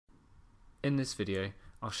In this video,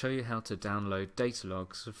 I'll show you how to download data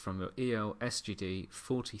logs from your EL SGD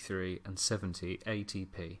 43 and 70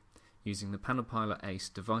 ATP using the PanelPilot ACE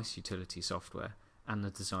device utility software and the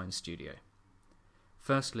Design Studio.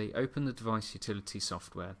 Firstly, open the device utility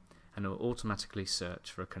software and it will automatically search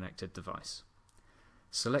for a connected device.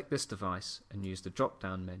 Select this device and use the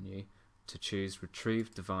drop-down menu to choose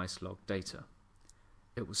Retrieve Device Log Data.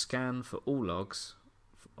 It will scan for all logs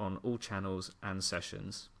on all channels and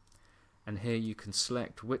sessions, and here you can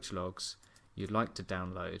select which logs you'd like to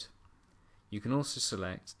download. You can also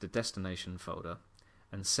select the destination folder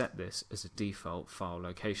and set this as a default file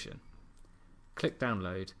location. Click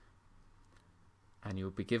Download and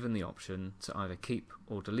you'll be given the option to either keep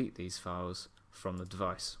or delete these files from the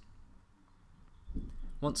device.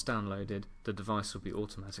 Once downloaded, the device will be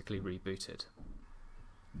automatically rebooted.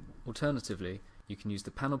 Alternatively, you can use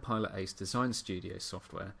the PanelPilot ACE Design Studio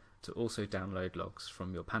software to also download logs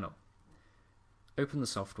from your panel. Open the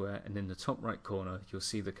software and in the top right corner you'll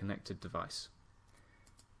see the connected device.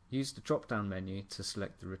 Use the drop-down menu to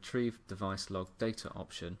select the Retrieve Device Log Data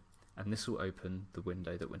option and this will open the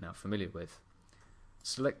window that we're now familiar with.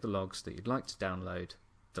 Select the logs that you'd like to download,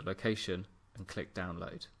 the location, and click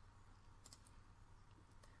Download.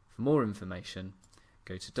 For more information,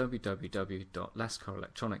 go to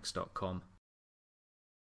www.lascarelectronics.com